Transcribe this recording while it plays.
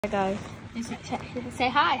Hi guys. Say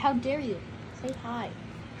hi. How dare you? Say hi.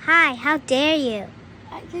 Hi, how dare you?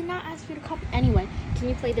 I did not ask you to copy. Anyway, can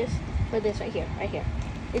you play this? Play this right here. Right here.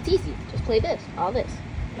 It's easy. Just play this. All this.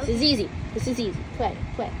 This is easy. This is easy. Play.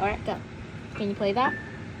 Play. All right, go. Can you play that?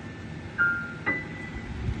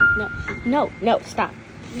 No. Stop.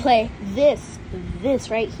 Play this. This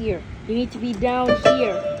right here. You need to be down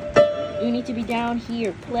here. You need to be down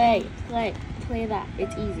here. Play that.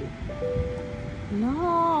 It's easy.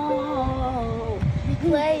 No.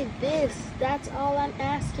 Play this. That's all I'm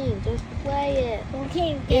asking. Just play it.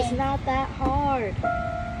 Okay. It's not that hard.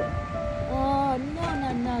 Oh, no.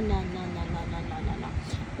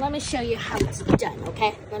 Let me show you how it's done,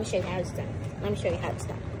 okay? Let me show you how it's done. Don't have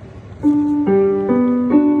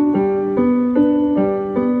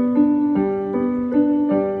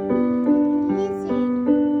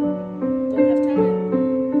time.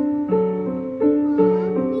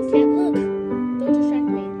 Can't look. Don't distract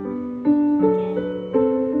me.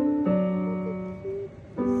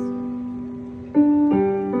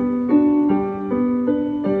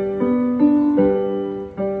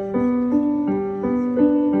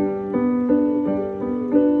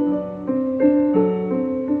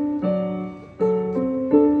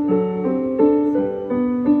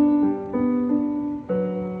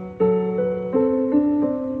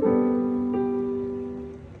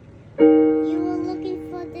 You were looking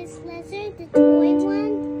for this lizard, the toy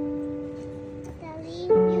one? Daddy,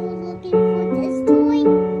 you were looking for this toy?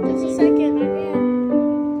 Just a second, I am.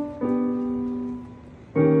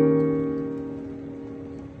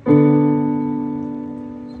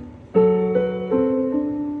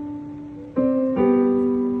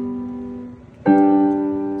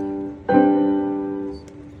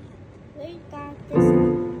 We got this.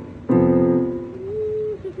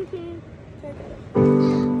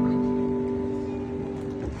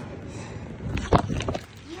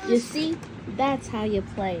 You see? That's how you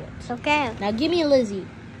play it. Okay. Now give me a Lizzie.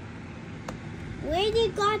 Where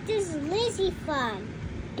you got this Lizzie from?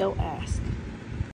 Don't ask.